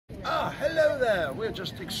there. We're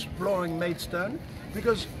just exploring Maidstone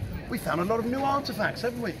because we found a lot of new artefacts,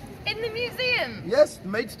 haven't we? In the museum? Yes, the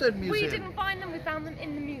Maidstone Museum. We didn't find them, we found them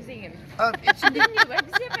in the museum. It's the new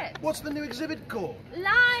exhibit. What's the new exhibit called?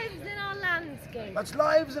 Lives in Our Landscape. That's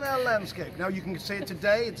Lives in Our Landscape. Now you can see it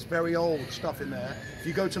today, it's very old stuff in there. If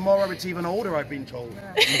you go tomorrow, it's even older, I've been told.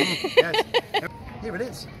 Yes. Here it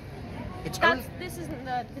is. This isn't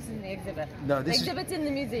the exhibit. No, the exhibit's in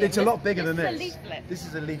the museum. It's a lot bigger than this. This is a leaflet. This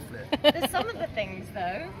is a leaflet. There's some of the things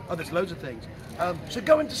though. Oh, there's loads of things. So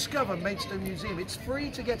go and discover Maidstone Museum. It's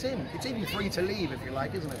free to get in. It's even free to leave if you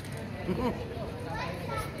like, isn't it?